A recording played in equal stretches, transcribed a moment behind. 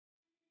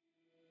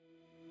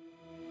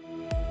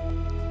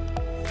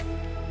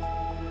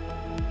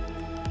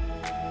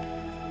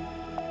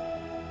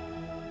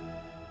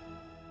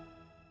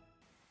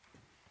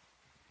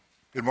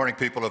Good morning,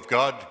 people of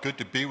God. Good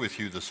to be with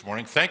you this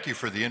morning. Thank you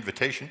for the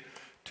invitation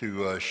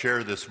to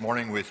share this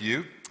morning with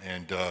you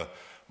and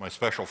my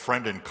special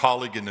friend and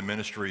colleague in the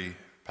ministry,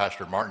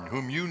 Pastor Martin,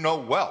 whom you know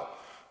well,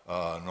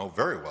 know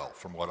very well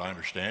from what I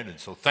understand. And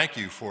so thank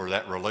you for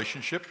that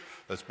relationship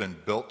that's been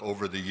built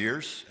over the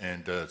years.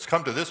 And it's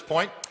come to this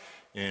point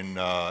in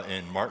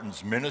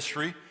Martin's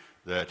ministry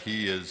that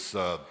he has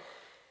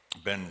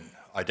been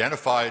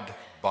identified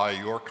by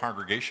your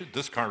congregation,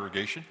 this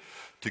congregation,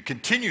 to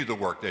continue the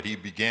work that he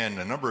began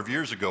a number of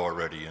years ago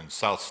already in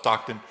South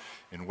Stockton,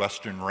 in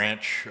Western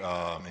Ranch.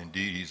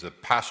 Indeed, he's a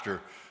pastor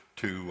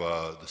to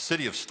the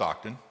city of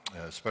Stockton,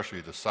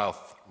 especially the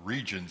south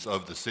regions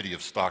of the city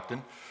of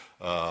Stockton.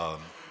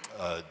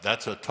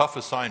 That's a tough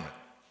assignment,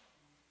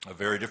 a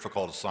very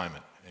difficult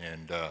assignment.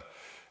 And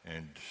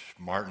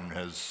Martin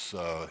has,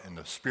 in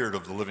the spirit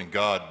of the living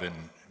God,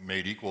 been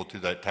made equal to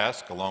that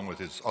task along with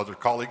his other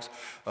colleagues.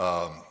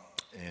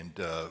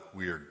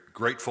 We are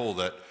grateful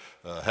that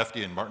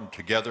Hefty and Martin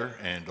together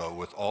and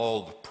with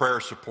all the prayer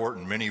support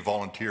and many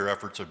volunteer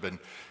efforts have been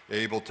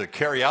able to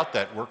carry out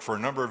that work for a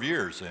number of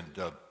years.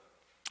 And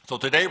so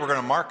today we're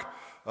going to mark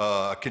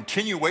a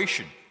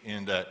continuation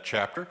in that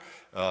chapter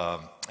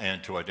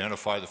and to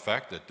identify the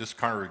fact that this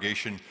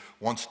congregation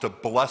wants to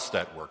bless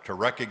that work, to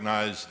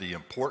recognize the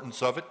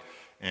importance of it,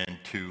 and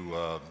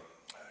to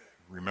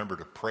remember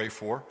to pray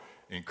for,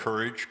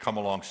 encourage, come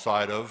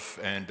alongside of,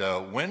 and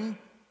when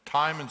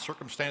time and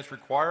circumstance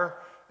require,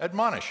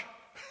 admonish,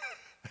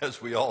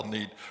 as we all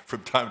need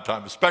from time to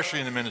time, especially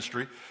in the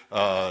ministry,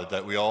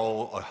 that we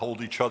all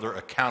hold each other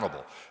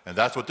accountable. And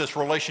that's what this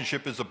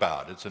relationship is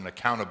about. It's an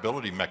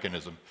accountability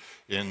mechanism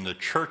in the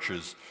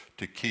churches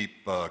to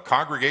keep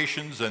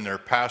congregations and their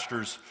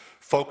pastors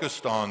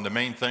focused on the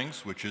main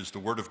things, which is the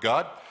Word of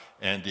God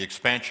and the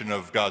expansion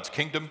of God's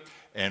kingdom,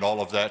 and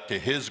all of that to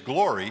His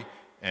glory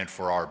and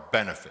for our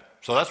benefit.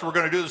 So that's what we're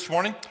going to do this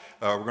morning.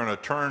 We're going to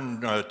turn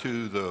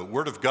to the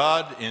Word of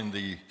God in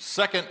the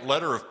second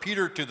letter of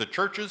Peter to the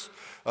churches,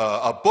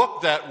 a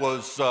book that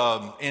was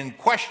in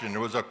question. There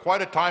was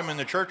quite a time in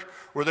the church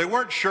where they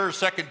weren't sure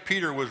 2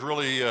 Peter was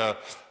really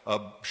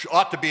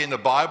ought to be in the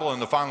Bible,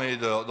 and finally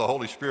the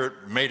Holy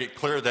Spirit made it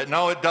clear that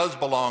no, it does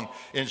belong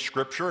in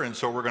Scripture, and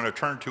so we're going to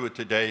turn to it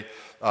today.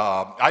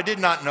 I did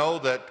not know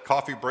that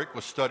Coffee Break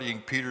was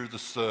studying Peter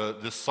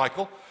this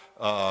cycle.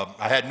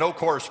 I had no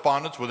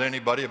correspondence with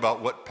anybody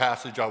about what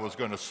passage I was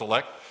going to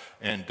select,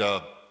 and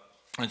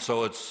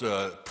so it's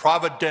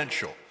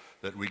providential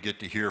that we get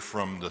to hear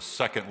from the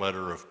second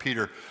letter of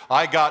Peter.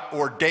 I got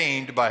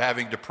ordained by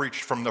having to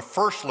preach from the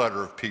first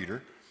letter of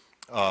Peter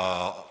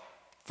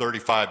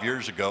 35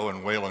 years ago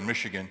in Wayland,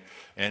 Michigan,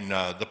 and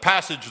the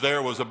passage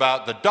there was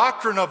about the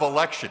doctrine of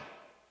election.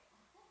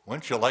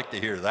 Wouldn't you like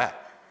to hear that?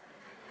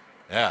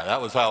 Yeah,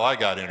 that was how I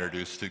got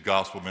introduced to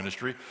gospel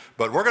ministry.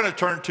 But we're going to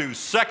turn to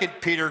 2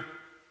 Peter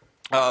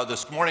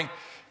this morning,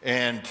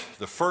 and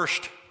the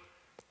first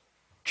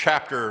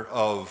chapter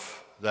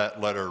of that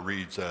letter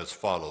reads as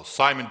follows.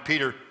 Simon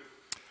Peter,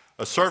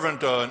 a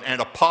servant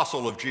and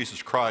apostle of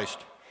Jesus Christ,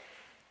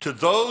 to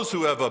those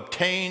who have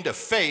obtained a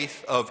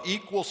faith of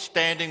equal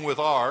standing with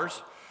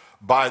ours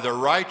by the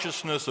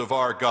righteousness of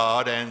our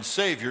God and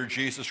Savior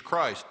Jesus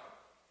Christ.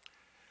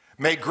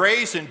 May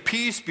grace and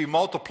peace be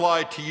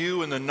multiplied to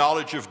you in the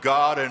knowledge of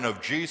God and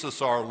of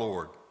Jesus our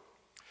Lord.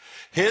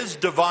 His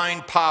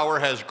divine power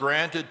has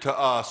granted to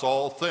us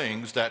all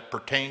things that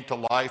pertain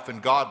to life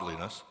and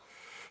godliness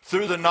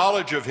through the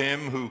knowledge of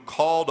him who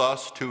called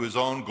us to his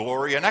own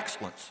glory and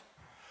excellence,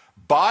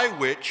 by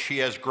which he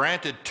has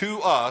granted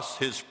to us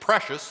his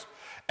precious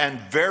and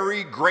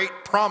very great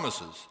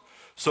promises,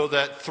 so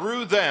that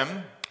through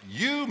them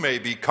you may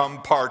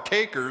become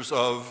partakers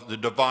of the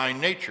divine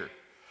nature,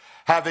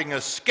 having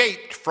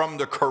escaped from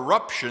the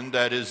corruption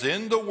that is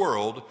in the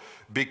world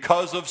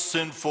because of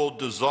sinful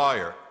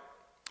desire.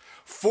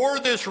 For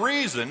this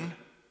reason,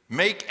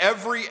 make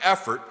every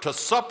effort to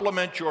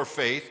supplement your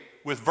faith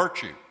with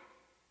virtue,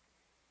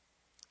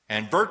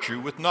 and virtue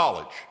with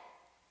knowledge,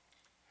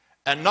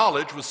 and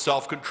knowledge with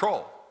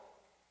self-control,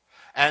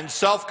 and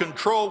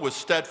self-control with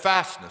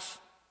steadfastness,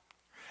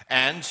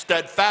 and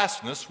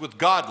steadfastness with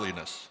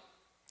godliness,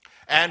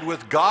 and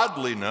with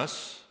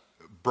godliness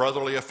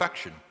brotherly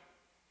affection,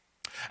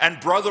 and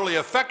brotherly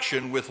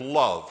affection with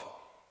love.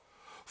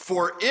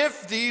 For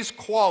if these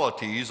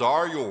qualities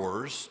are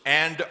yours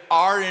and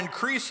are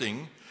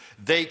increasing,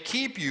 they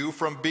keep you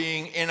from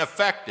being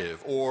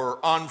ineffective or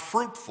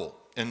unfruitful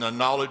in the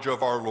knowledge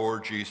of our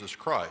Lord Jesus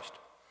Christ.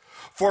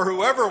 For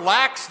whoever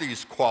lacks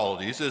these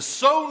qualities is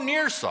so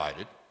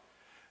nearsighted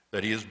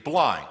that he is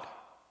blind,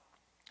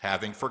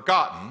 having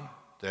forgotten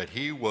that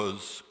he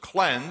was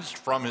cleansed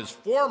from his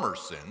former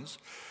sins.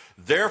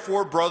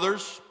 Therefore,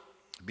 brothers,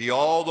 be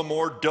all the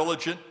more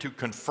diligent to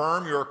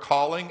confirm your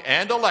calling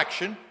and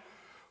election,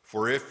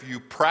 for if you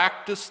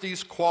practice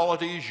these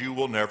qualities, you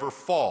will never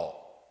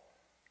fall.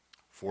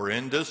 For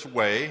in this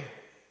way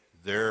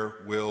there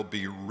will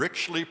be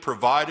richly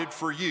provided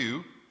for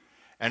you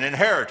an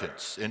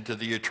inheritance into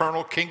the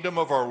eternal kingdom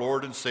of our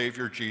Lord and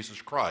Savior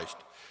Jesus Christ.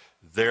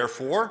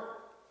 Therefore,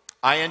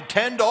 I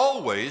intend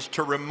always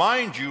to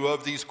remind you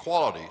of these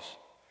qualities.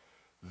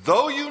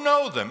 Though you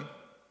know them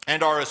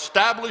and are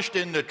established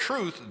in the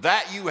truth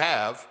that you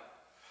have,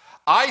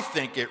 I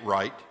think it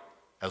right,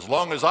 as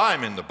long as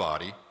I'm in the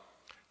body,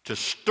 to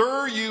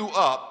stir you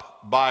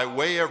up by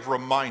way of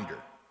reminder,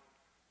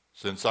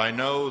 since I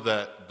know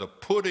that the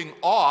putting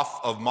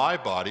off of my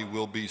body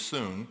will be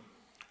soon,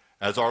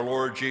 as our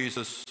Lord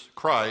Jesus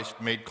Christ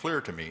made clear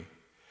to me.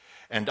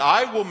 And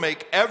I will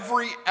make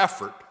every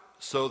effort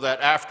so that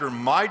after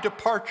my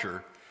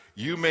departure,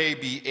 you may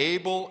be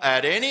able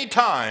at any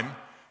time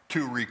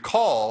to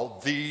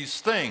recall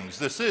these things.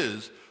 This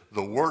is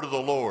the word of the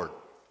Lord.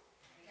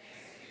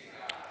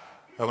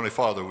 Heavenly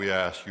Father, we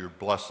ask your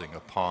blessing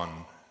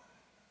upon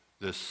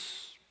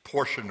this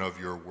portion of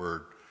your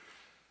word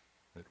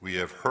that we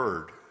have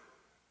heard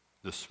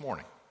this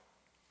morning.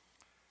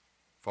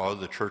 Father,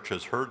 the church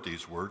has heard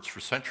these words for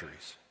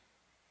centuries.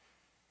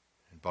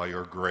 And by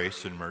your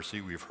grace and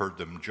mercy, we've heard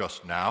them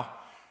just now.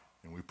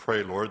 And we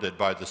pray, Lord, that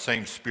by the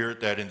same Spirit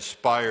that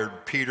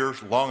inspired Peter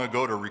long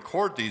ago to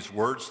record these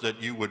words,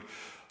 that you would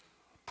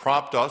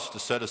prompt us to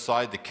set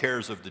aside the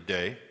cares of the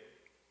day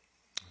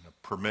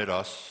and permit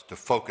us to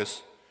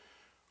focus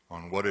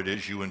on what it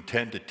is you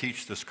intend to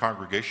teach this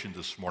congregation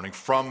this morning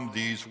from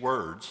these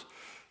words,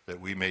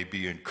 that we may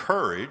be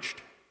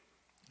encouraged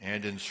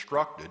and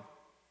instructed,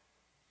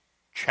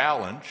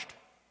 challenged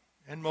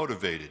and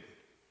motivated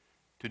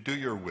to do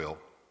your will,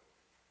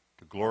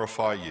 to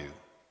glorify you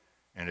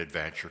and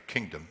advance your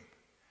kingdom.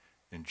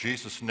 In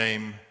Jesus'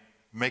 name,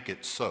 make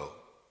it so.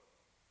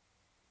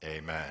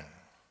 Amen.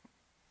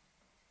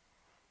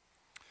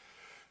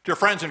 Dear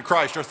friends in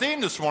Christ, our theme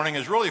this morning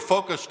is really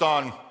focused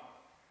on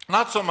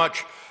not so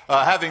much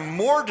having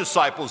more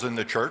disciples in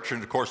the church,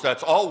 and of course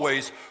that's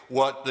always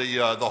what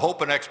the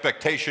hope and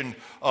expectation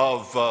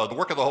of the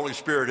work of the Holy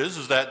Spirit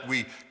is that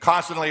we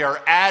constantly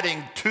are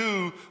adding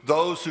to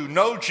those who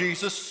know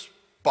Jesus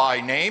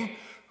by name,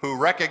 who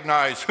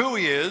recognize who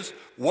he is,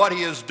 what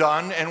he has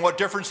done, and what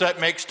difference that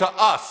makes to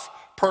us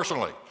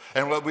personally,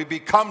 and when we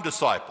become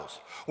disciples.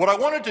 What I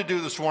wanted to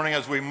do this morning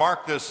as we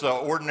mark this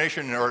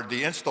ordination or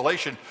the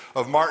installation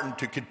of Martin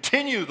to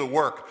continue the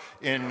work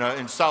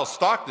in South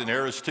Stockton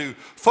there is to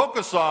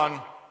focus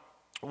on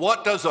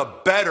what does a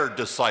better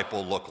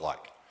disciple look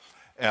like.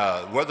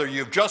 Whether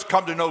you've just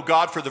come to know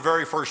God for the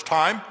very first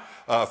time,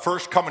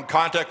 first come in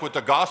contact with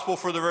the gospel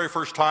for the very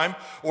first time,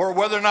 or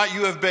whether or not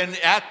you have been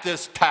at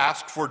this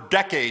task for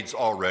decades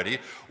already,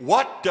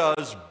 what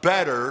does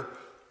better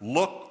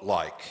look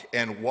like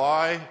and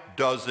why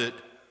does it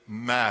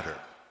matter?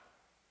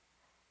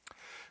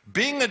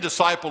 Being a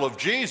disciple of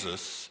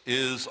Jesus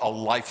is a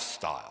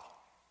lifestyle.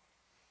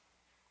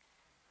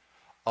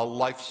 A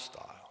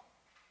lifestyle.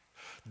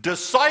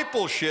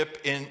 Discipleship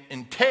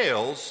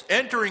entails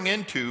entering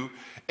into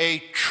a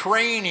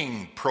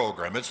training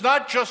program. It's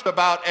not just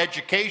about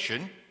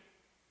education.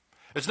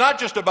 It's not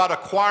just about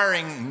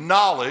acquiring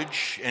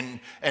knowledge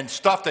and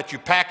stuff that you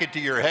pack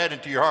into your head,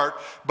 into your heart,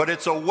 but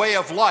it's a way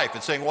of life.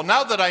 It's saying, well,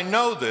 now that I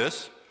know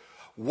this,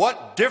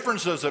 what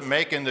difference does it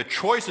make in the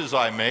choices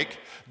I make,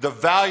 the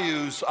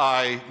values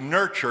I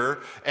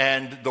nurture,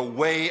 and the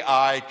way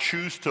I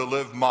choose to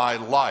live my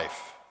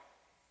life?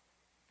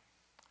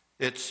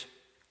 It's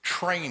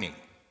training.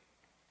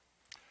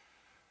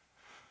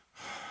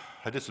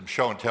 I did some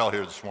show and tell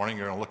here this morning.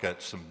 You're going to look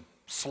at some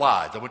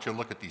slides. I want you to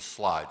look at these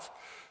slides.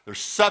 There's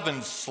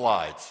 7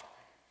 slides.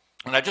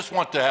 And I just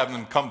want to have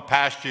them come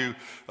past you,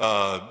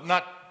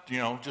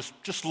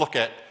 just look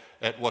at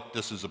what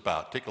this is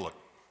about. Take a look.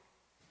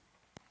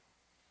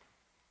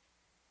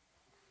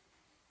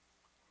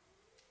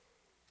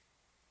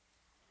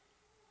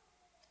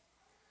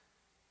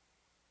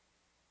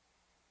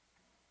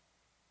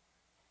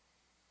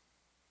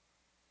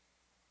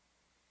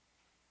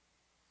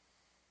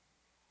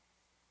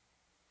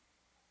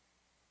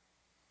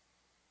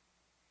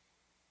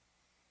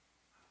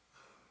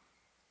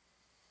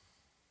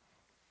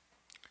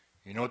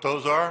 You know what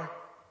those are?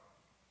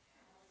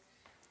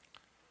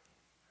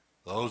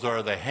 Those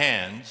are the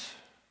hands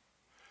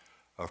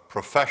of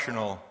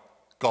professional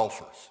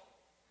golfers.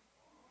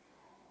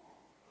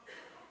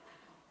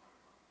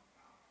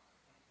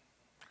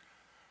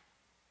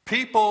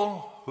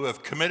 People who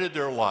have committed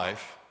their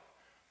life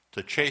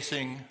to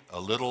chasing a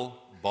little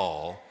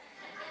ball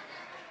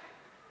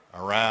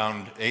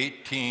around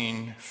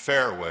 18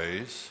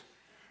 fairways,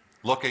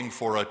 looking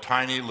for a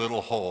tiny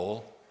little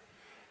hole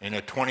in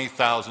a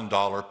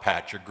 $20,000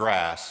 patch of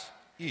grass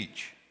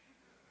each.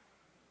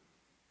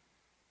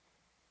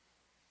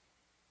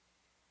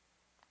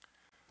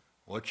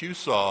 What you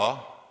saw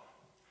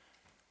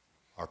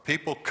are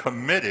people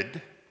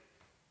committed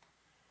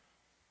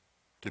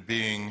to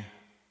being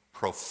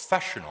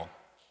professional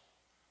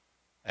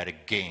at a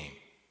game.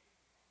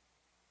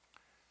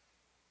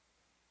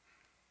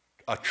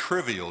 A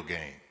trivial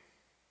game.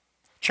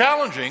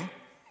 Challenging.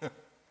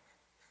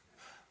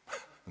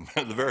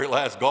 The very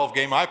last golf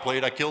game I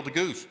played, I killed a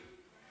goose.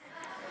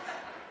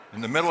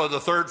 In the middle of the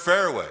 3rd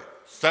fairway,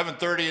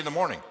 7:30 in the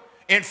morning,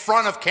 in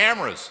front of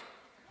cameras.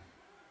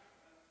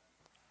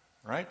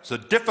 right? It's a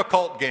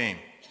difficult game.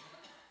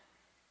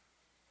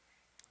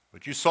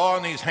 But you saw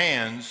in these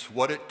hands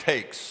what it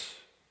takes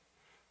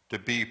to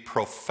be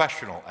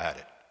professional at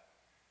it,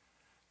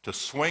 to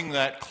swing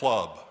that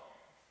club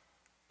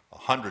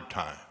 100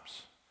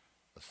 times,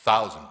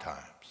 1,000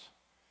 times,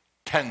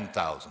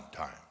 10,000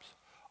 times,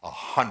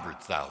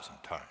 100,000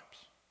 times,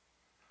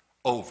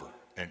 over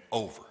and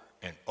over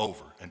and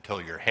over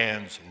until your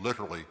hands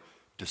literally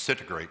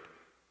disintegrate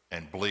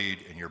and bleed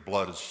and your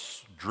blood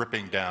is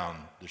dripping down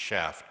the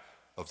shaft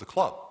of the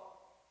club.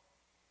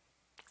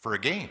 For a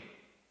game.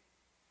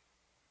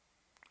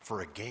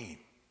 For a game.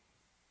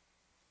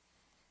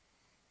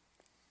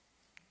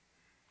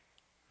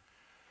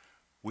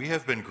 We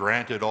have been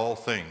granted all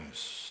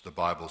things, the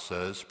Bible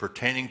says,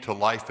 pertaining to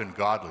life and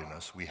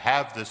godliness. We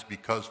have this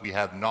because we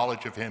have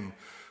knowledge of him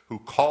who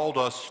called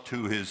us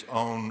to his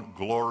own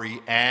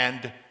glory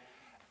and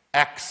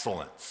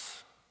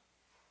excellence.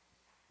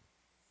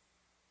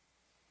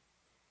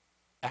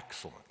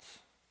 Excellence.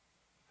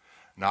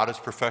 Not as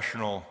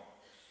professional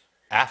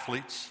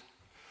athletes,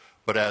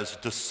 but as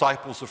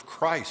disciples of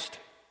Christ.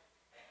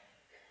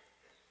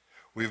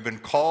 We've been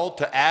called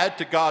to add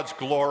to God's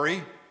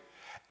glory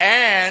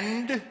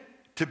and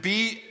to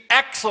be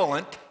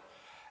excellent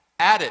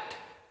at it.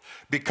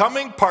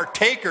 Becoming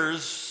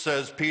partakers,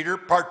 says Peter,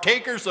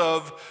 partakers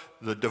of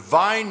the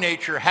divine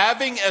nature,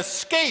 having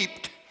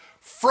escaped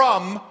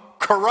from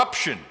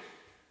corruption.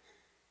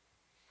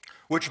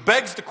 Which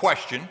begs the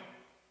question,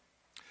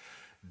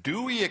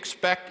 do we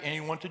expect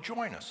anyone to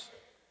join us?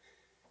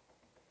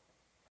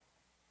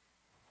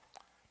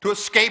 To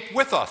escape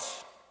with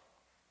us?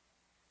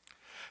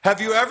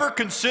 Have you ever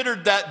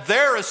considered that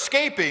their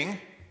escaping,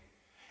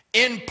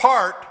 in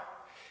part,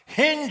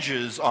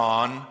 hinges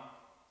on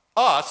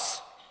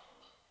us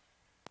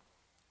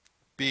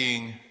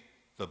being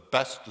the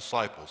best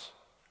disciples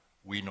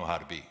we know how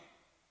to be?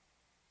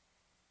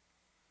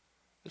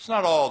 It's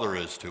not all there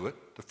is to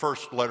it. The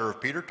first letter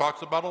of Peter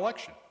talks about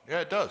election. Yeah,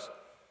 it does.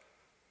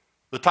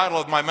 The title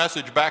of my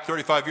message back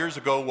 35 years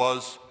ago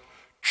was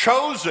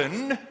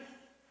Chosen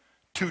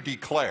to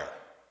Declare.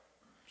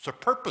 It's a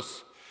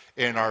purpose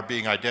in our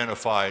being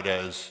identified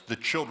as the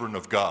children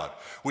of God.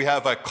 We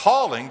have a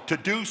calling to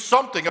do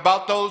something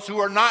about those who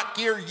are not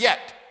here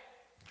yet,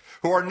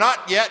 who are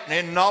not yet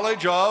in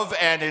knowledge of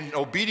and in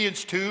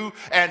obedience to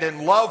and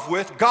in love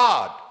with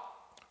God,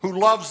 who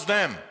loves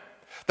them.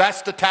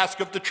 That's the task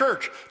of the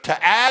church,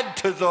 to add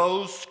to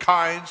those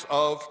kinds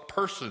of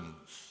persons.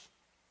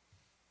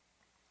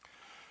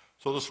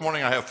 So this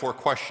morning I have 4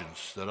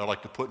 questions that I'd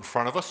like to put in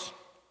front of us.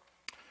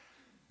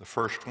 The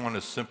first one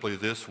is simply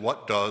this: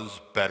 what does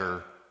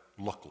better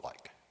look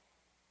like?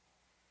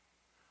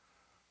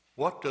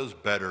 What does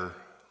better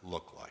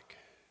look like?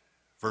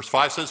 Verse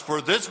 5 says,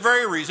 for this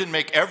very reason,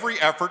 make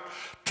every effort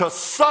to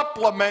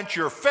supplement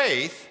your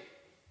faith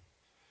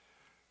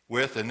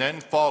with, and then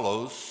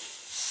follows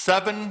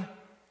 7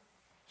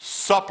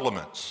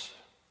 supplements.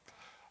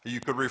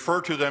 You could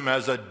refer to them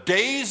as a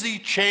daisy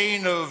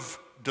chain of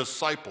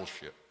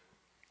discipleship.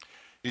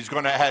 He's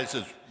going to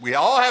have, we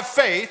all have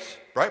faith,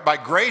 right? By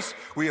grace,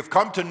 we have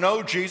come to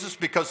know Jesus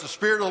because the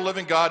Spirit of the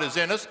living God is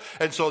in us.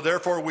 And so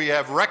therefore we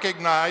have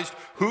recognized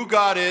who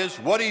God is,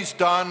 what he's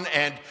done,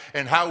 and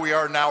how we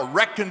are now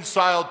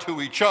reconciled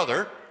to each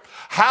other.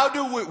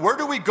 Where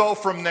do we go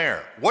from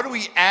there? What do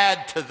we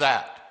add to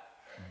that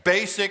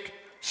basic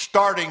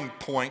starting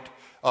point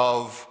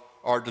of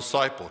our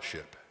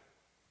discipleship?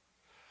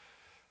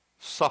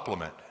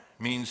 Supplement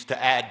means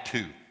to add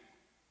to.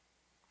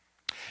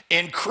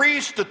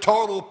 Increase the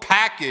total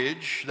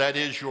package that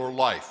is your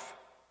life.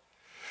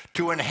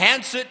 To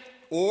enhance it,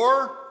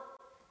 or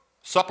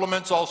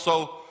supplements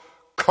also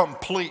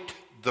complete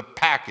the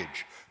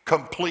package,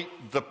 complete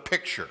the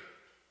picture.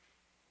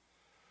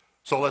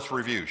 So let's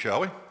review,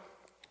 shall we?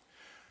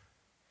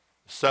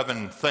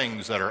 7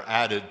 things that are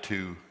added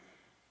to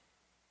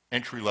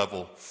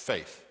entry-level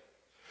faith.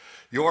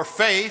 Your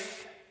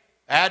faith,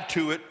 add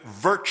to it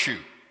virtue.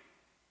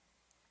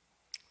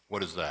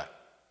 What is that?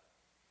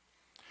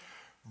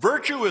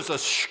 Virtue is a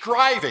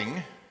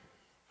striving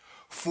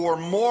for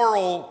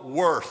moral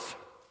worth.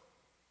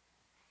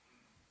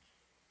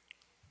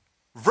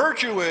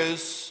 Virtue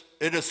is,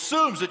 it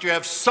assumes that you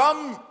have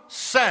some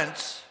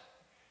sense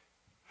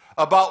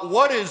about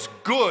what is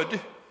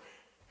good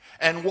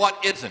and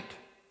what isn't.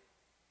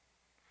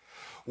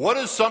 What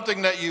is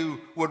something that you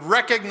would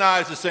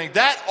recognize as saying,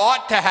 that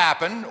ought to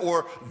happen,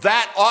 or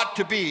that ought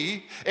to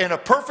be? In a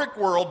perfect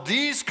world,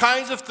 these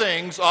kinds of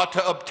things ought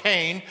to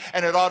obtain,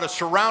 and it ought to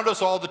surround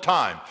us all the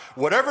time.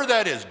 Whatever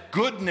that is,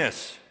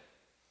 goodness.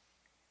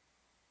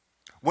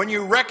 When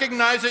you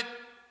recognize it,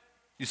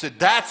 you said,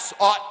 that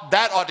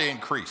ought to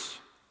increase.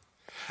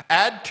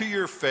 Add to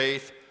your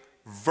faith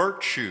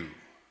virtue,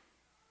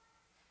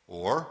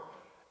 or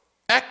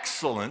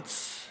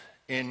excellence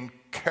in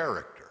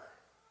character.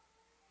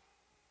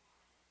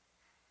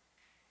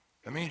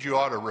 That means you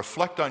ought to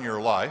reflect on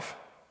your life,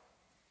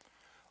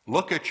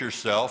 look at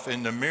yourself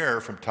in the mirror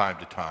from time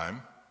to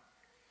time,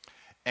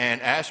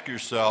 and ask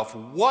yourself,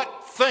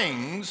 what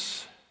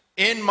things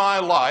in my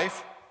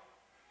life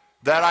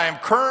that I am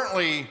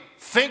currently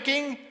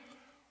thinking,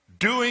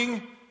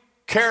 doing,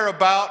 care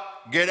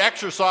about, get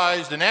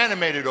exercised and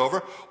animated over,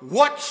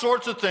 what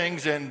sorts of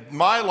things in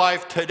my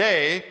life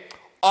today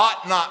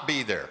ought not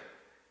be there?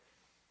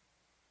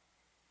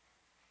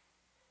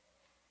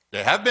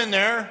 They have been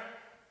there,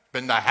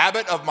 been the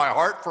habit of my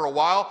heart for a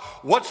while.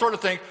 What sort of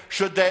thing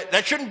should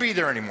that shouldn't be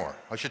there anymore?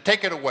 I should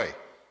take it away.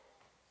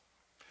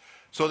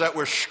 So that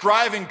we're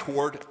striving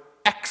toward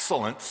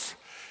excellence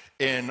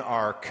in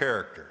our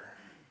character.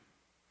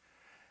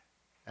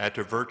 Add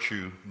to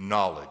virtue,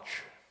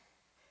 knowledge.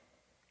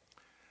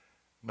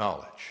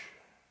 Knowledge.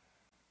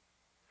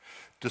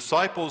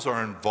 Disciples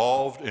are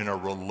involved in a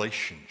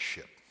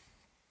relationship.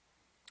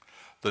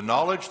 The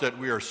knowledge that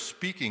we are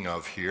speaking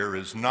of here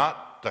is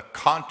not the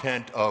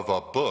content of a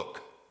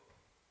book,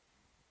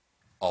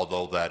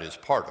 although that is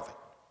part of it.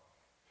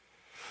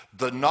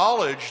 The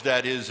knowledge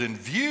that is in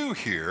view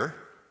here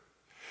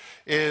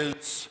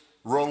is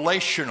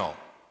relational.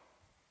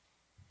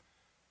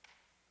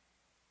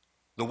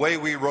 The way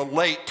we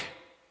relate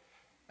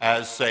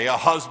as, say, a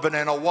husband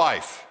and a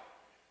wife.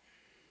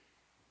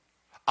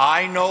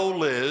 I know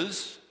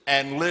Liz,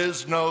 and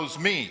Liz knows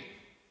me.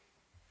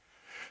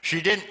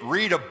 She didn't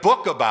read a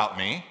book about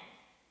me.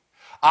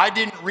 I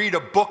didn't read a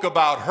book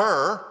about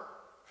her.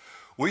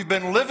 We've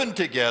been living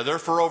together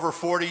for over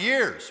 40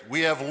 years.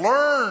 We have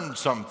learned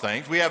some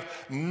things. We have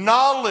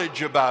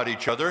knowledge about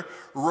each other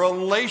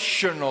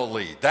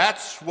relationally.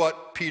 That's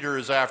what Peter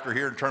is after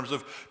here in terms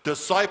of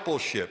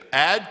discipleship.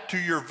 Add to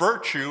your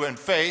virtue and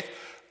faith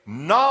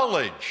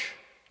knowledge,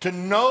 to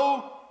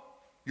know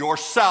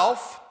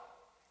yourself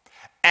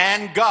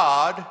and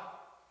God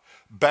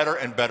better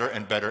and better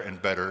and better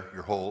and better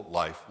your whole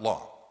life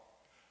long.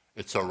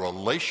 It's a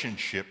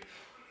relationship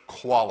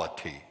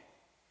quality.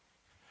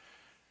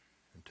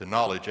 And to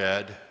knowledge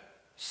add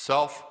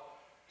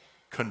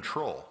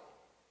self-control,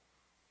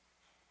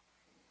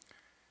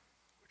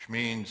 which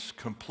means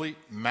complete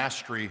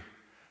mastery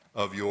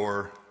of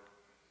your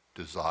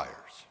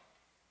desires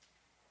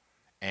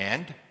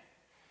and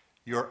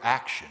your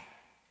action.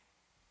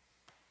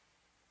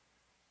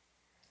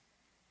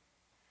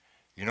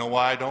 You know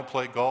why I don't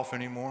play golf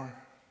anymore?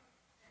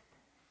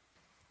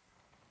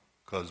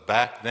 Because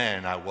back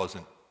then I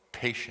wasn't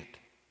patient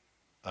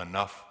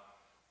enough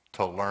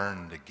to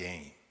learn the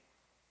game.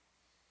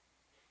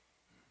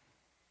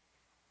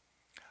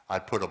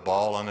 I'd put a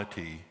ball on a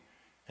tee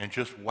and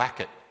just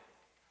whack it.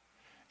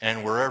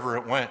 And wherever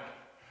it went,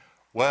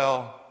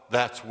 well,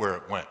 that's where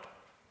it went.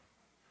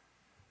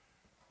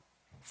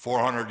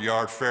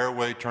 400-yard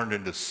fairway turned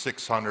into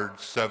 600,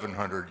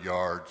 700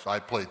 yards. I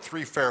played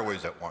 3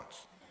 fairways at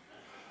once.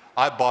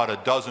 I bought a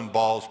dozen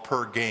balls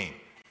per game,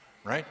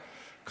 right?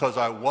 Because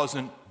I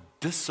wasn't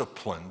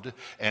disciplined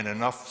and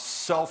enough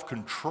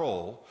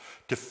self-control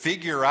to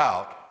figure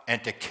out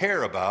and to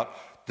care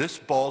about this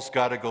ball's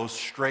got to go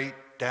straight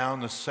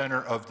down the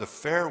center of the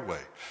fairway.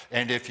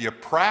 And if you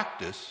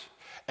practice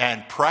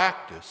and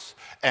practice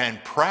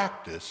and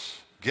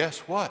practice, guess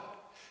what?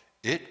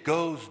 It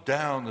goes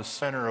down the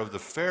center of the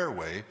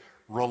fairway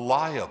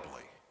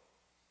reliably.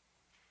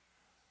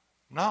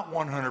 Not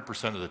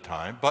 100% of the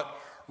time, but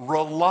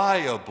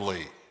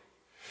reliably.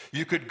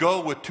 You could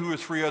go with 2 or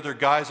 3 other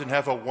guys and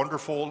have a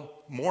wonderful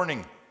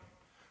morning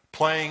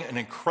playing an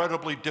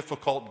incredibly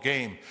difficult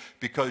game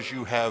because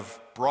you have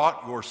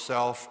brought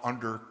yourself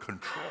under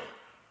control.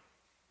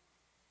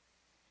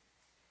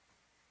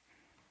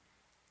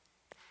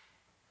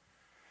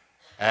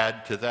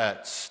 Add to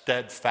that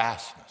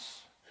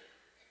steadfastness,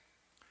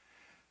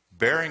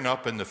 bearing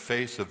up in the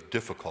face of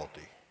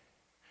difficulty,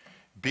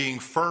 being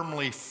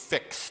firmly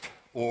fixed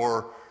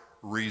or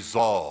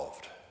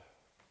resolved.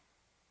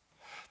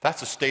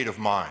 That's a state of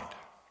mind.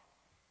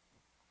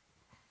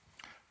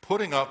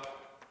 Putting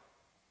up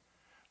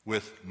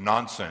with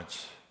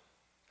nonsense,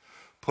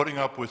 putting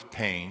up with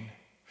pain,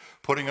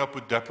 putting up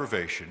with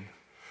deprivation,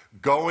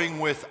 going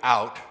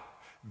without,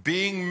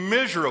 being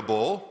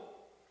miserable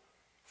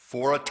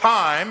for a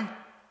time,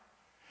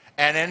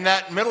 and in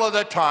that middle of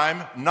that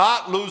time,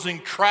 not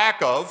losing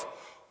track of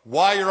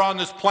why you're on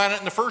this planet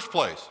in the first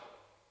place,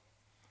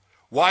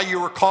 why you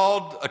were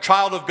called a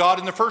child of God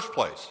in the first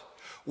place.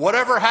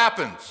 Whatever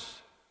happens,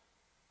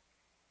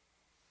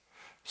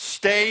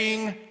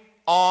 staying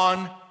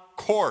on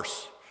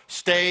course,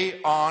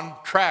 stay on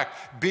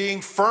track,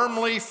 being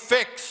firmly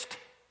fixed,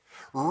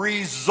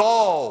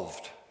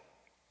 resolved.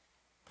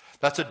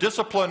 That's a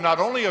discipline not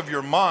only of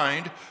your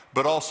mind,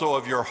 but also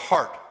of your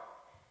heart.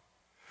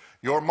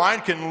 Your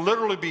mind can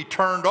literally be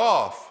turned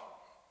off,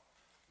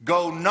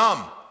 go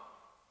numb.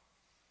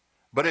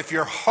 But if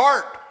your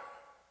heart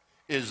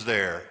is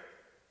there,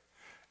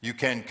 you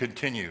can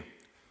continue.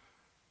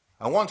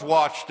 I once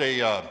watched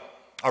a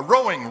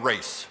rowing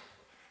race.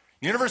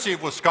 University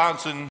of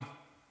Wisconsin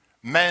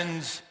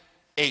men's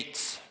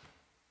 8s.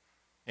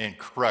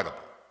 Incredible.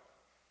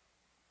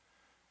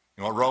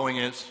 You know what rowing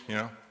is?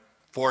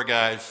 4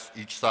 guys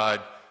each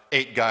side,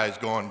 8 guys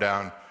going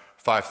down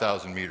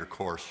 5,000 meter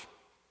course.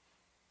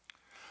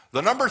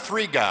 The number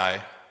 3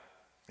 guy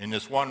in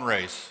this one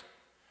race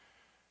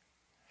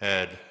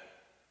had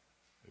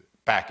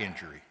back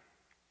injury.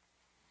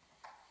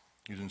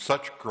 He was in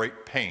such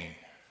great pain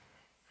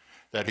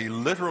that he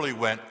literally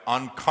went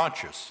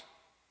unconscious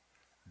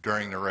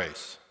during the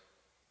race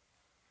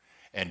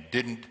and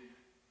didn't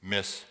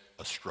miss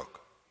a stroke.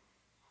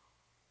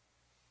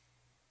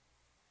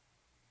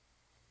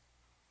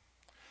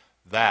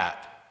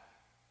 That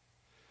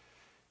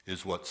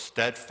is what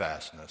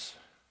steadfastness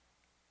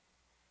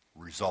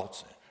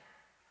results in.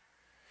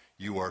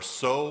 You are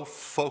so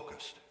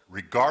focused,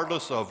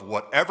 regardless of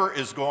whatever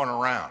is going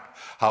around,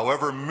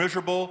 however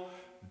miserable,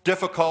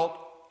 difficult,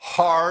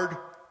 hard,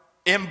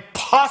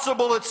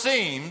 impossible it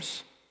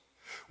seems,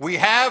 we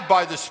have,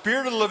 by the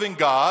Spirit of the living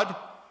God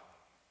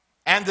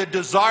and the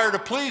desire to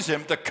please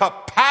Him, the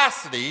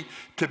capacity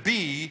to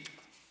be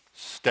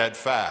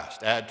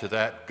steadfast. Add to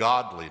that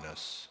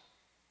godliness.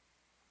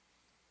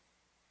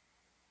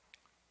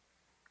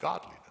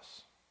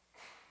 Godliness.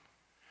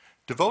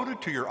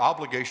 Devoted to your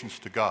obligations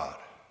to God.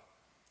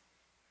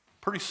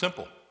 Pretty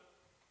simple.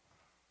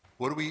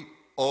 What do we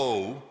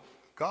owe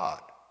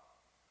God?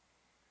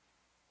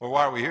 Well,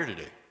 why are we here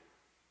today?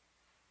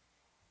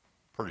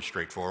 Pretty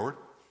straightforward.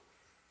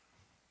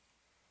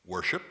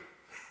 Worship,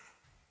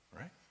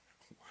 right?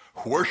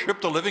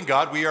 Worship the living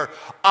God. We are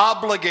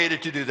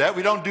obligated to do that.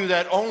 We don't do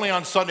that only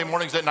on Sunday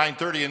mornings at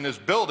 9:30 in this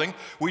building.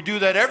 We do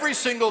that every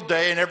single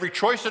day, and every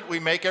choice that we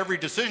make, every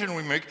decision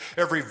we make,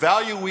 every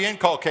value we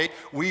inculcate,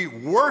 we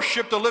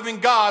worship the living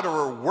God,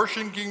 or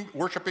we're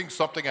worshiping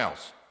something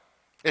else.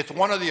 It's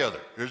one or the other.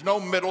 There's no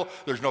middle.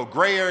 There's no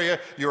gray area.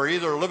 You're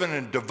either living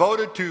and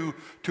devoted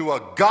to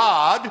a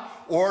God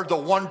or the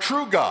one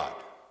true God.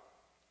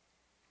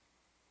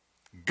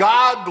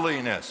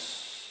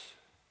 Godliness.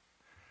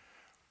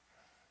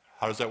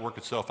 How does that work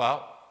itself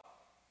out?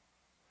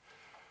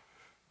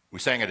 We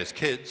sang it as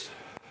kids.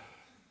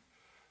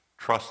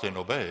 Trust and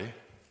obey,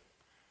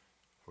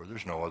 for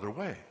there's no other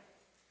way.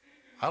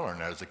 I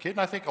learned that as a kid,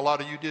 and I think a lot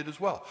of you did as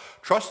well.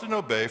 Trust and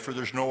obey, for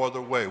there's no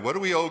other way. What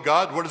do we owe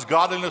God? What does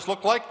godliness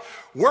look like?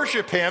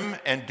 Worship Him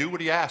and do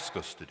what He asks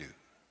us to do.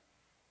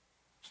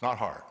 It's not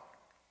hard.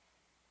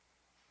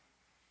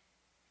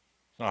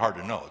 It's not hard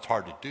to know. It's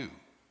hard to do.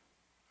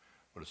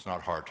 But it's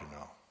not hard to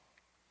know.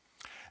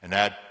 And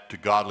add to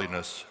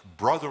godliness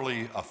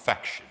brotherly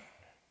affection.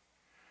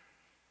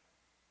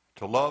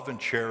 To love and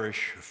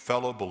cherish a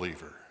fellow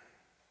believer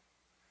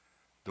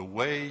the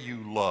way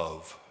you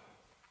love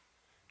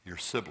your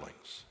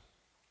siblings.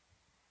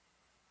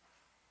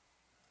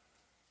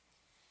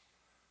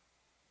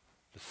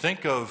 To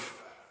think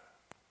of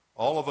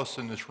all of us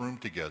in this room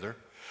together,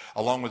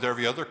 along with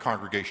every other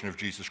congregation of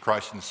Jesus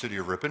Christ in the city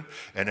of Ripon,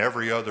 and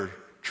every other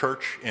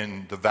church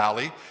in the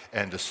valley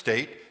and the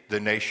state, the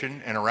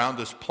nation, and around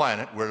this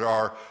planet, where there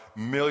are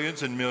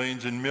millions and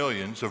millions and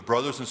millions of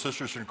brothers and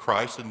sisters in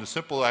Christ. And the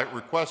simple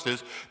request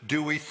is,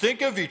 do we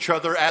think of each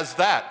other as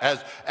that,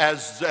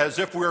 as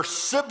if we're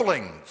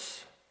siblings?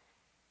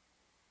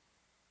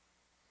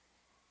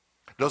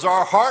 Does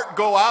our heart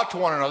go out to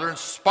one another in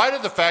spite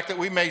of the fact that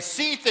we may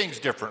see things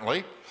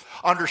differently,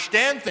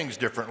 understand things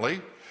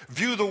differently,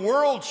 view the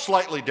world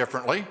slightly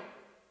differently?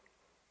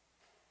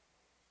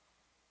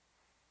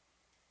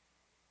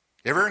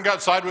 You ever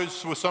got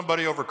sideways with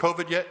somebody over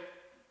COVID yet?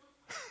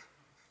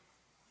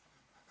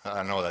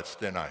 I know that's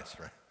thin ice,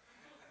 right?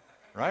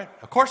 Right?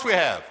 Of course we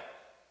have.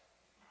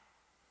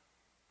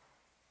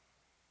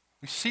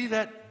 We see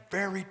that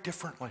very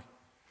differently.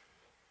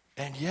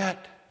 And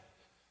yet,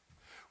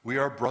 we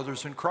are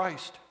brothers in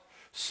Christ,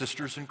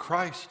 sisters in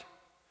Christ,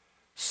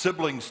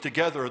 siblings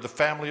together, the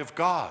family of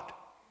God.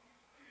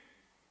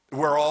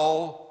 We're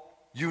all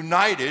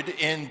united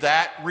in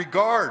that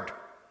regard.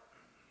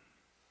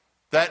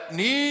 That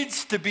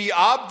needs to be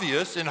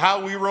obvious in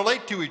how we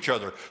relate to each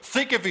other,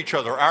 think of each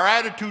other, our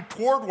attitude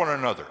toward one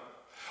another,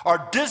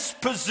 our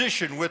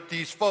disposition with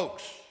these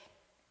folks,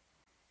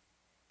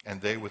 and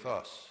they with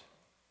us.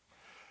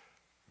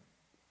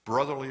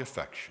 Brotherly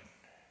affection,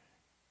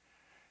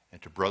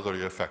 and to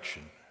brotherly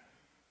affection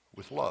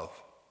with love.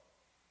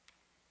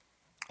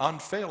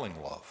 Unfailing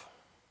love,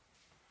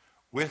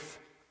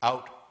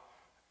 without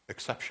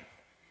exception.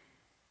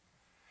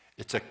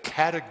 It's a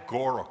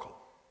categorical,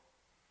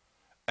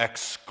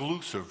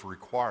 exclusive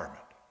requirement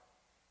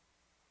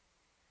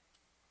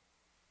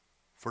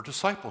for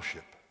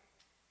discipleship.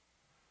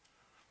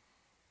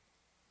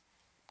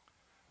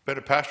 Been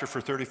a pastor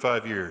for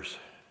 35 years.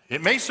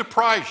 It may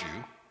surprise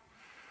you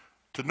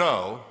to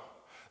know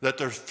that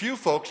there's few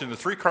folks in the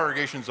 3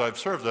 congregations I've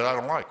served that I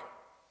don't like.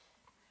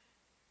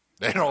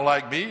 They don't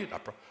like me,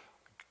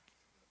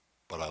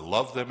 but I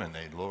love them, and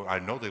I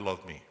know they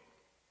love me.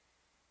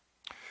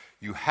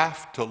 You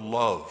have to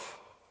love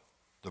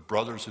the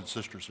brothers and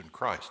sisters in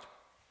Christ.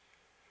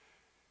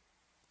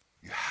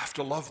 You have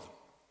to love them.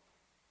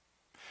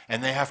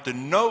 And they have to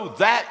know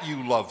that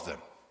you love them.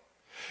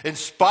 In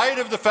spite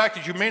of the fact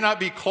that you may not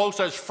be close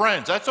as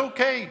friends, that's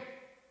okay.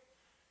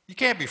 You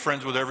can't be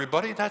friends with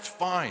everybody, that's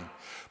fine.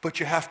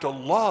 But you have to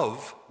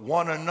love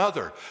one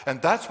another.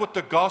 And that's what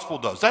the gospel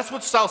does. That's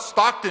what South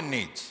Stockton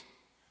needs.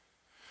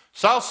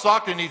 South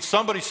Stockton needs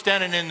somebody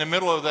standing in the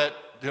middle of that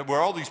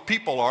where all these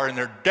people are in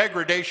their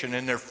degradation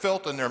and their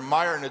filth and their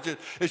mire, and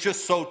it's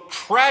just so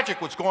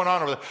tragic what's going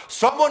on over there.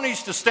 Someone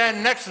needs to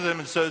stand next to them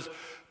and says,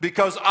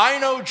 because I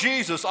know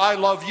Jesus, I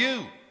love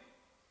you.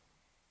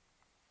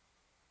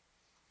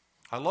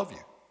 I love you.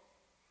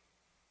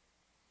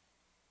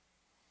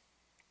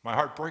 My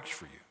heart breaks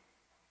for you.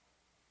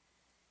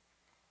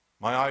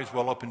 My eyes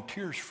well up in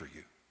tears for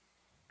you.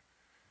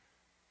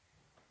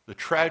 The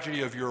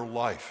tragedy of your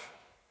life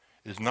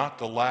is not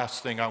the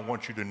last thing I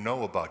want you to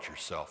know about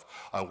yourself.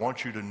 I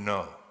want you to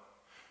know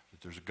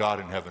that there's a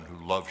God in heaven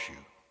who loves you,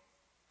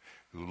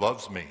 who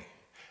loves me,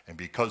 and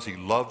because he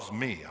loves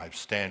me, I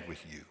stand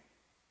with you.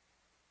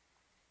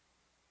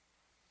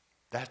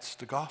 That's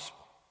the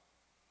gospel,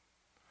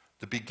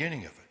 the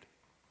beginning of it.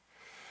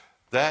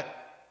 That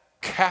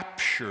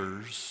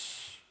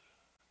captures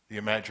the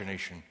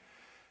imagination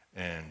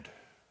and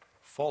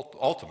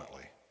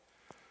ultimately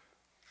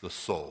the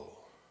soul.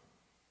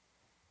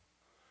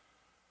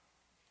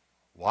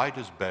 Why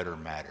does better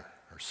matter?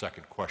 Our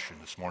second question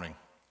this morning.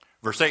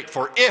 Verse 8,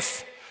 for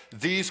if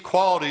these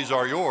qualities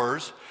are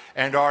yours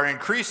and are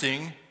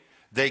increasing,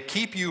 they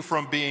keep you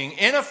from being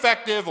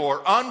ineffective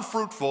or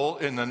unfruitful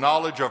in the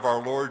knowledge of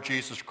our Lord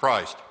Jesus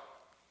Christ.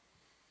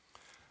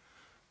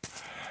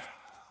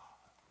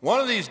 One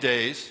of these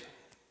days,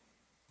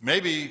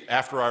 maybe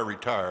after I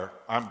retire,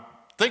 I'm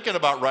thinking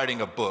about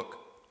writing a book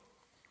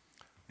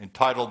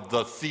entitled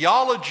The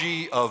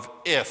Theology of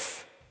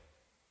If.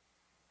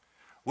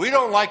 We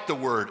don't like the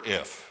word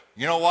if.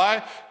 You know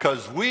why?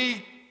 Because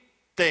we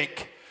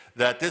think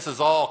that this is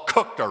all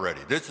cooked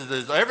already.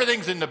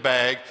 Everything's in the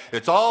bag.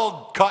 It's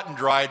all cut and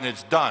dried and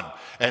it's done.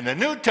 And the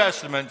New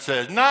Testament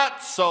says,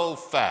 not so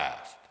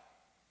fast.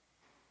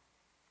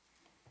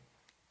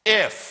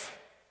 If.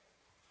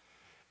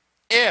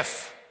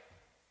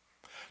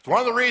 It's one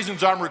of the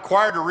reasons I'm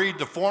required to read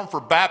the form for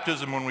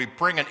baptism when we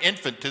bring an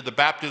infant to the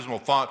baptismal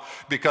font,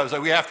 because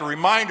we have to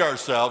remind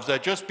ourselves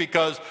that just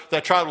because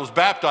that child was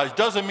baptized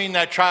doesn't mean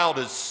that child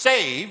is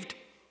saved.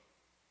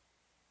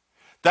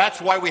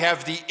 That's why we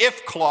have the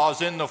if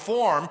clause in the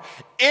form.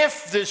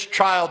 If this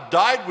child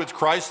died with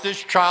Christ,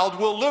 this child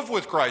will live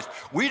with Christ.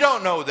 We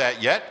don't know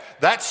that yet.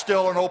 That's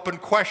still an open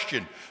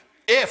question.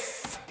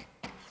 If.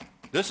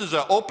 This is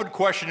an open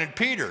question in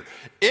Peter.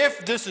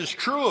 If this is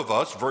true of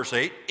us, verse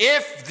 8,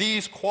 if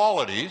these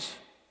qualities,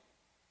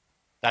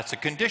 that's a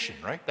condition,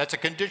 right? That's a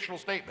conditional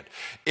statement.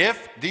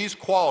 If these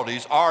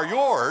qualities are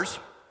yours,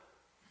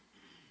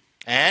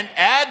 and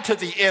add to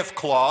the if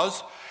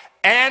clause,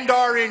 and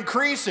are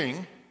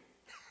increasing,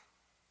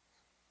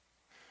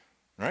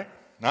 right?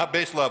 Not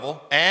base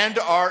level, and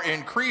are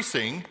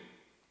increasing,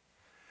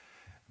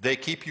 they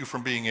keep you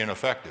from being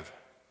ineffective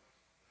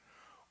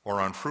or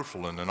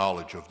unfruitful in the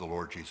knowledge of the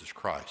Lord Jesus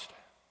Christ.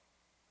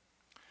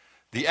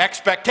 The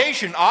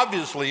expectation,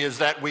 obviously, is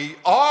that we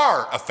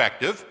are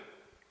effective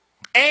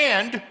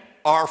and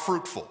are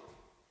fruitful.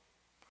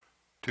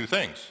 Two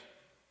things.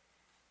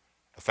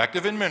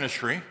 Effective in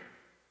ministry,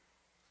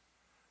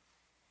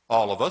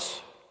 all of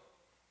us,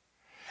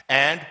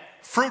 and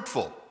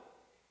fruitful,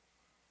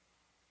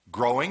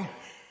 growing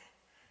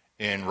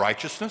in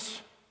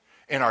righteousness,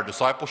 in our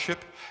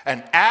discipleship,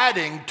 and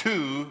adding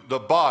to the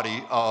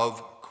body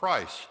of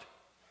Christ.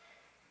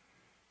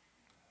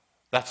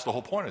 That's the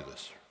whole point of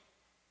this.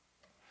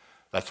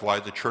 That's why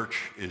the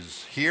church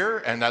is here,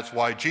 and that's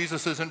why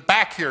Jesus isn't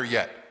back here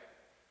yet.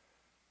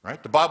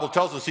 Right? The Bible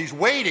tells us he's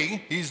waiting,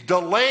 he's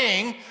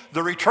delaying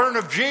the return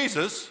of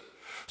Jesus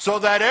so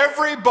that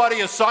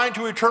everybody assigned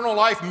to eternal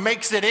life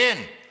makes it in.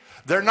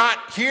 They're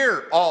not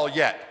here all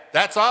yet.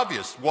 That's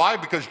obvious. Why?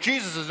 Because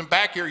Jesus isn't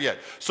back here yet.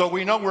 So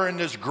we know we're in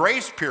this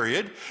grace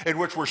period in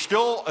which we're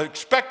still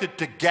expected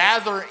to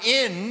gather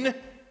in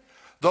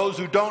those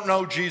who don't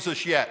know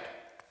Jesus yet,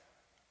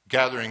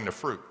 gathering the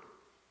fruit,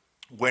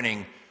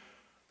 winning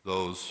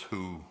those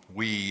who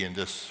we in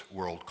this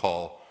world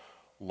call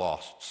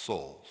lost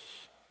souls.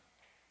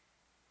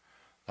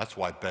 That's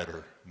why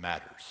better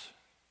matters.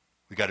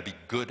 We got to be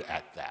good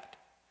at that.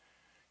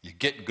 You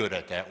get good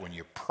at that when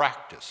you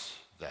practice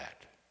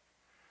that.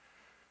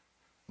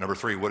 Number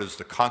 3, what is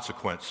the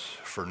consequence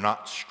for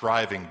not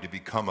striving to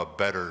become a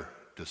better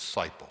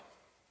disciple?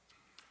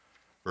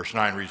 Verse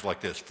 9 reads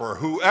like this, for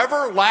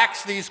whoever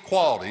lacks these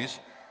qualities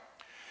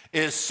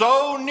is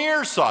so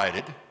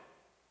nearsighted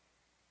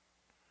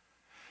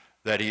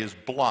that he is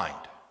blind,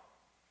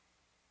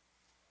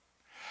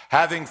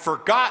 having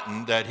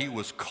forgotten that he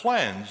was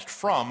cleansed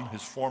from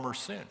his former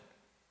sin.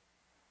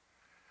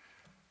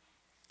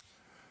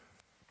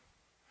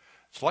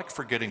 It's like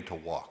forgetting to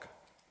walk.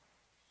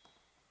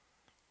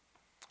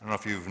 I don't know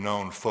if you've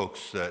known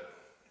folks that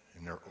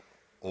in their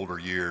older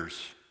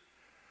years,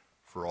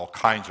 for all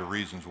kinds of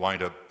reasons,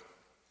 wind up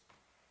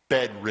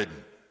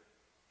bedridden.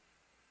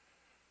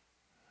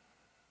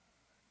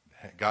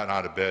 Gotten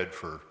out of bed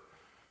for a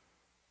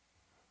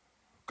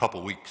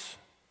couple weeks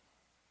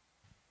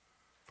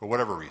for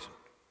whatever reason.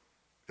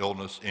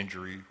 Illness,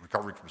 injury,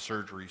 recovery from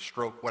surgery,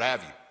 stroke, what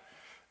have you.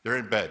 They're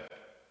in bed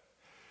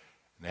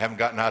and they haven't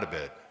gotten out of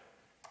bed.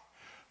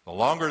 The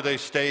longer they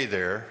stay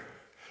there,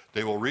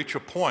 they will reach a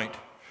point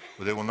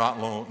where they will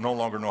no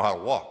longer know how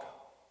to walk.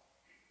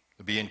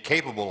 They'll be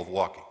incapable of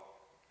walking.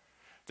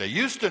 They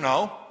used to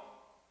know.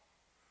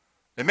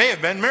 They may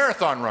have been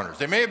marathon runners.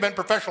 They may have been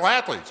professional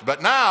athletes.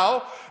 But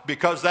now,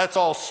 because that's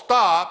all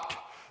stopped,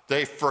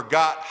 they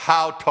forgot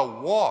how to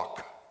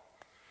walk.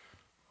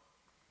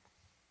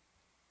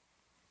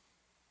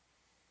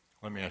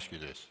 Let me ask you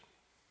this.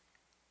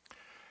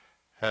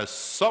 Has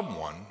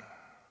someone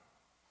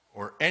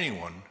or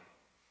anyone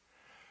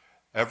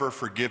ever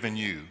forgiven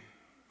you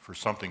for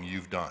something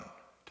you've done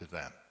to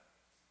them?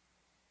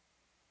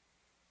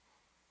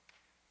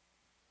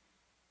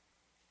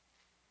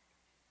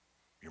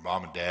 Your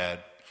mom and dad,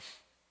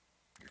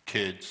 your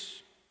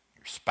kids,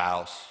 your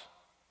spouse,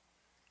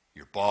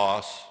 your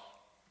boss,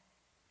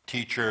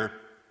 teacher,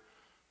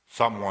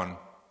 someone.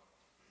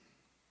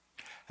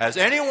 Has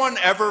anyone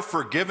ever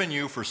forgiven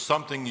you for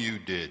something you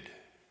did?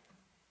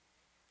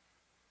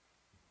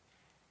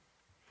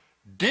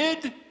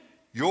 Did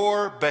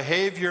your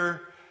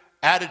behavior,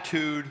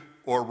 attitude,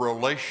 or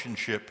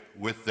relationship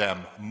with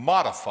them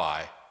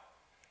modify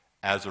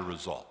as a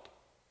result?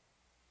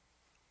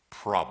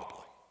 Probably.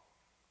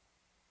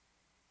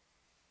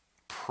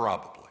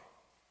 Probably.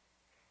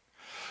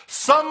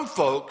 Some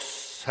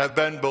folks have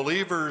been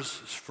believers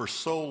for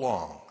so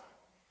long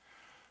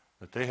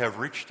that they have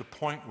reached a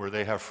point where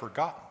they have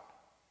forgotten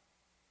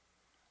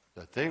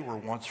that they were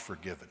once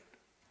forgiven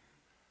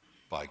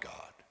by God.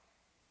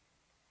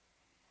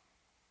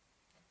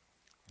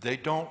 They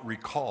don't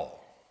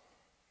recall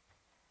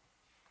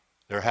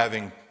they're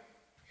having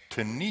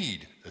to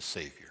need a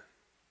Savior.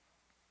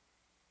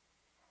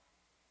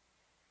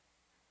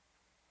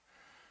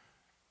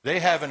 They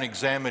haven't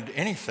examined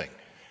anything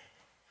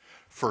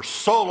for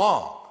so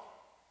long.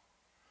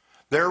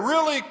 They're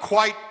really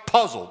quite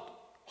puzzled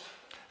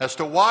as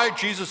to why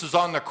Jesus is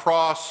on the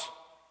cross,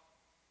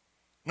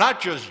 not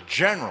just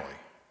generally,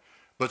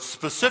 but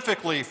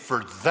specifically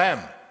for them.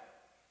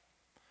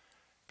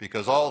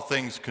 Because all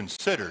things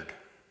considered,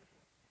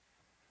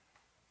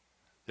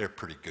 they're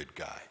pretty good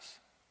guys.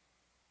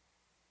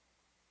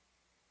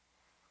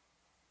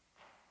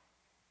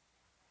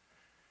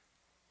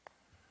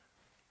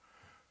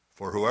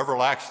 For whoever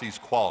lacks these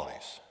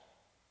qualities,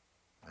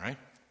 right?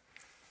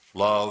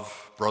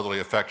 Love, brotherly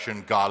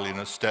affection,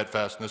 godliness,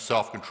 steadfastness,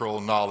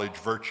 self-control, knowledge,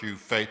 virtue,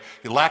 faith.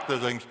 You lack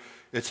those things,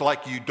 it's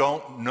like you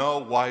don't know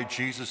why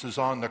Jesus is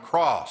on the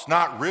cross.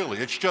 Not really.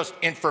 It's just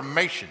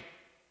information.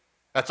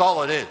 That's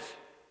all it is.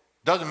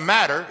 Doesn't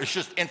matter. It's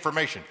just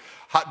information.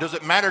 How, does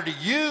it matter to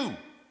you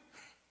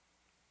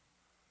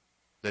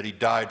that he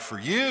died for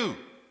you?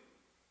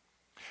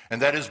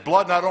 And that his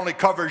blood not only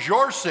covers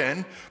your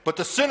sin, but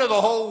the sin of the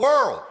whole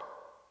world.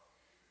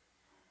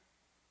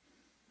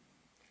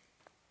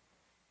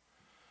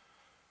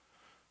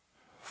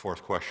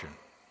 Fourth question,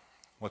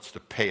 what's the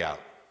payout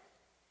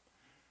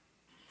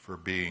for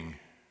being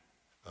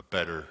a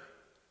better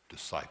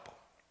disciple?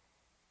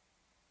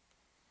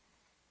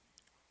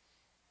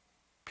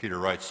 Peter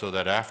writes, so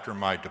that after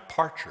my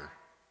departure,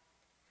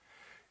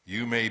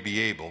 you may be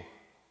able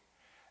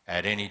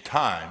at any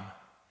time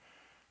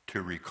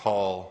to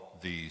recall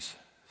these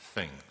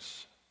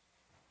things.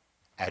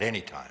 At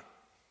any time.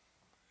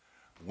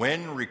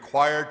 When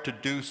required to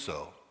do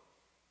so,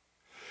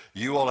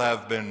 you will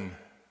have been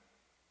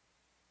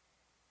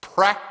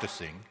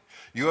practicing,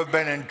 you have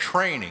been in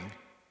training,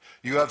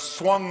 you have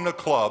swung the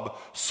club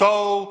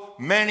so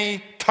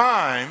many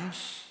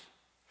times,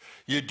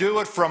 you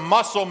do it from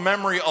muscle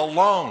memory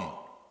alone.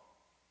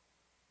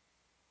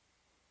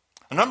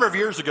 A number of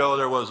years ago,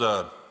 there was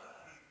an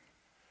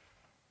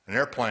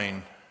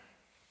airplane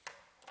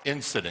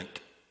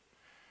incident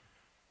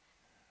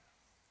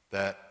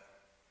that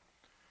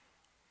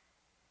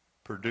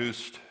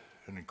produced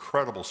an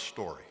incredible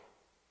story.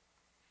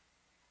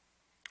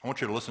 I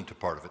want you to listen to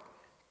part of it.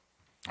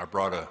 I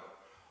brought a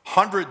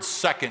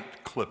 100-second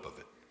clip of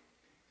it.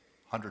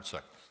 100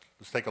 seconds.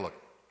 Let's take a look.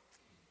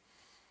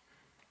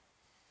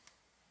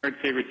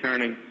 Emergency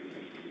returning.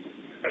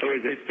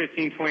 It's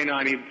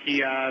 1529.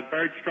 He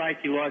bird strike.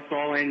 He lost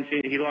all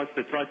engine. He lost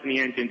the thrust in the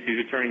engines. He's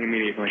returning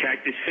immediately.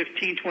 Cactus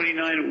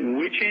 1529.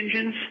 Which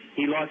engines?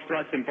 He lost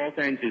thrust in both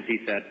engines, he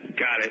said.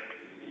 Got it.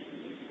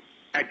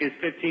 Cactus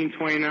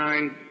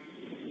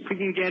 1529. We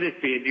can get it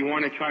for you. Do you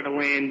want to try to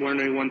land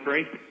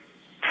 1013?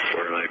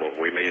 We're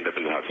unable. We may end up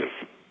in the Hudson.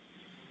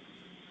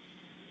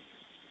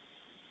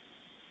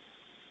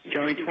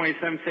 Showing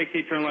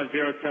 2760, turn left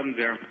 070.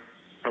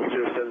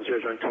 070,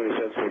 showing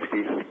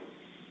 2760.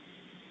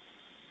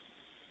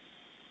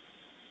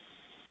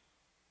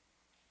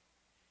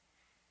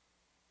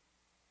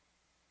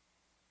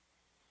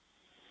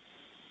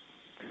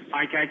 All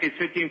right, Cactus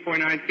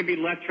 1549. It's going to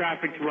be left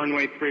traffic to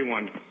runway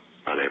 31.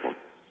 Unable.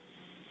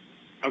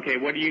 Okay,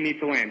 what do you need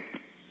to land?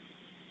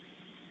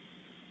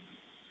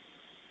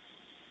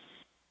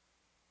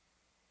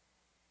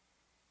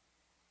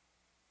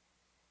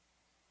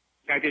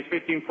 Cactus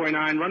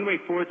 1549, runway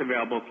 4 is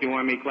available if you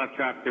want to make left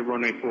traffic to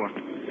runway 4. I'm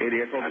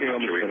not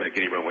sure we can make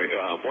any runway.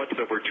 What's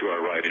over to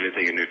our right?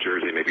 Anything in New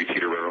Jersey, maybe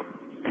Teterboro?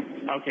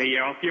 Okay,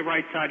 yeah, off your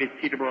right side is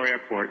Teterboro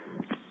Airport.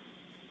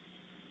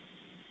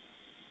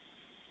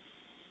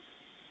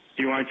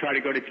 want to try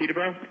to go to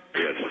Teterboro?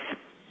 Yes.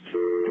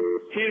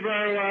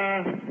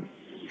 Teterboro,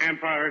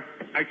 Empire,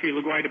 actually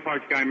LaGuardia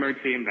Departure guy,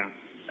 emergency inbound.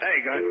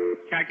 Hey, guys.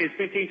 Cactus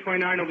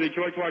 1529 over the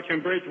George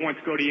Washington Bridge, wants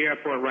to go to the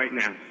airport right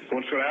now.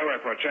 Wants to go to our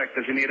airport. Check.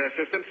 Does he need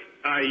assistance?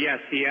 Yes,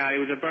 it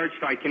was a bird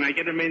strike. Can I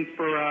get him in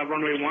for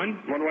runway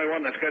 1? Runway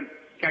 1, that's good.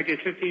 Cactus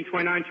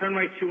 1529, turn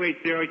right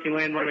 280, you can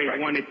land runway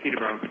 1 at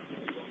Teterboro.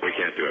 We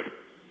can't do it.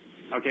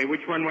 Okay,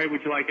 which runway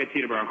would you like at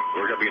Teterboro?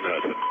 We're going to be in the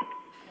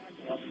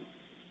Hudson.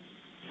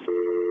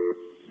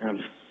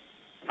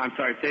 I'm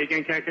sorry, say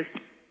again, Cactus?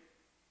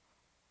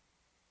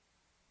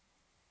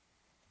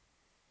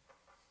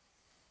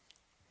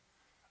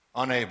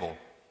 Unable.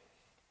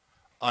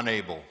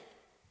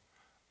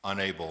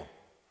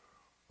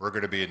 We're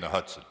going to be in the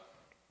Hudson.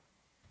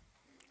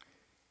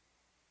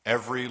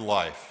 Every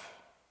life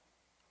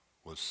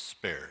was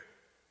spared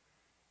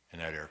in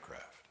that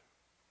aircraft.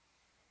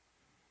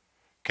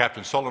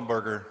 Captain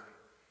Sullenberger,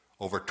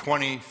 over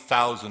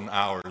 20,000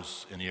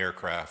 hours in the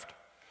aircraft.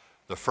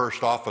 The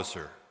first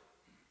officer,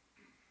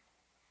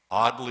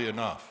 oddly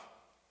enough,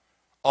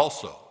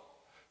 also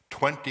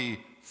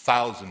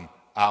 20,000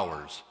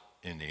 hours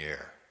in the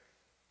air.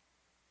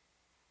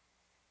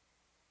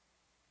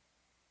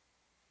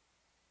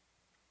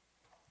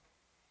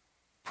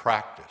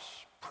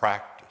 Practice,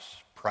 practice,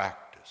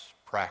 practice,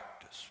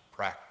 practice,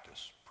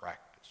 practice,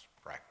 practice,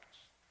 practice.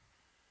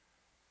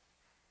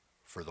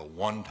 For the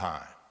one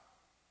time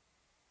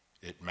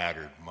it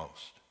mattered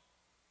most.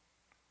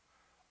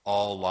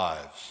 All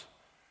lives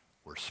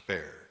were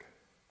spared.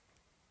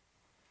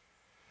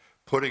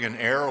 Putting an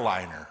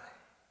airliner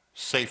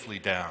safely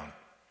down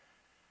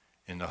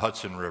in the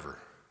Hudson River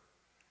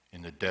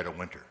in the dead of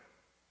winter.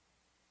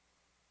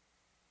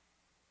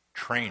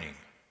 Training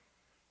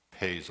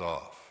pays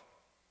off.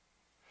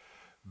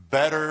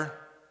 Better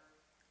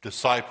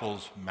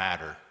disciples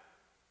matter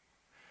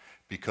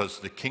because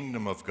the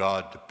kingdom of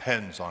God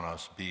depends on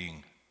us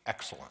being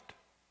excellent,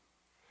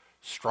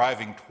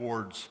 striving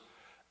towards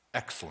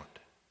excellent,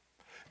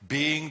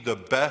 being the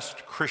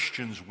best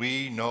Christians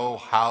we know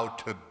how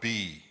to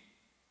be.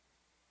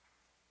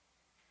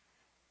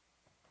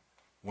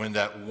 When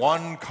that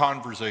one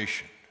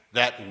conversation,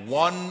 that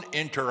one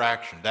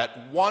interaction,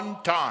 that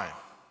one time,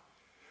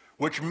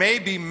 which may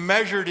be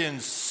measured in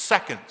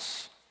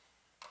seconds,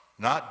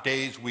 not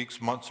days, weeks,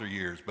 months, or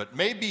years, but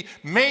maybe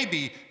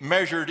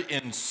measured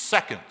in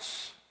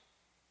seconds,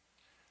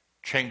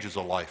 changes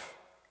a life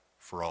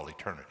for all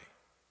eternity.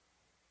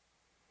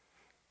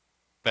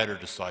 Better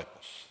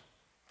disciples.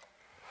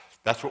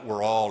 That's what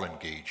we're all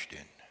engaged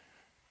in.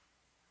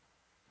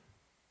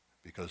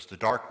 Because the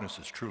darkness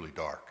is truly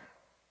dark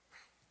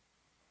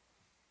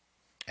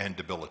and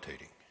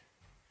debilitating.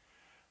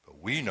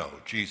 But we know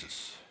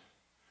Jesus,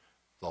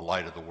 the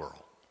light of the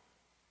world.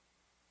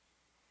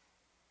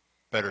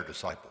 Better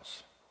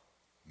disciples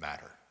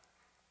matter.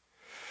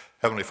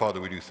 Heavenly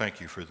Father, we do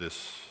thank you for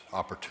this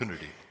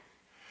opportunity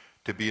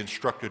to be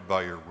instructed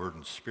by your word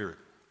and spirit,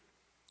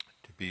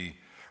 to be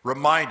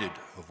reminded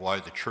of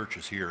why the church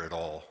is here at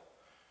all,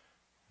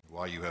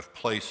 why you have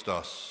placed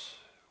us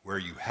where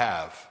you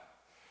have,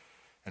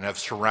 and have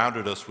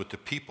surrounded us with the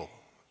people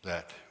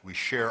that we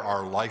share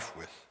our life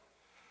with.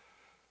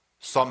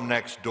 Some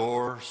next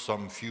door,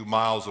 some few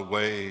miles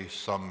away,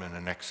 some in the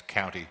next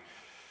county.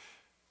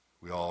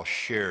 We all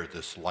share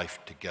this life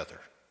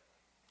together.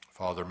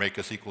 Father, make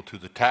us equal to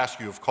the task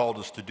you have called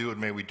us to do, and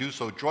may we do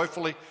so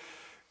joyfully,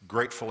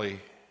 gratefully,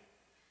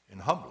 and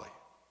humbly.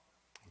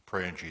 We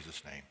pray in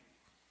Jesus' name.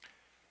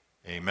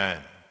 Amen.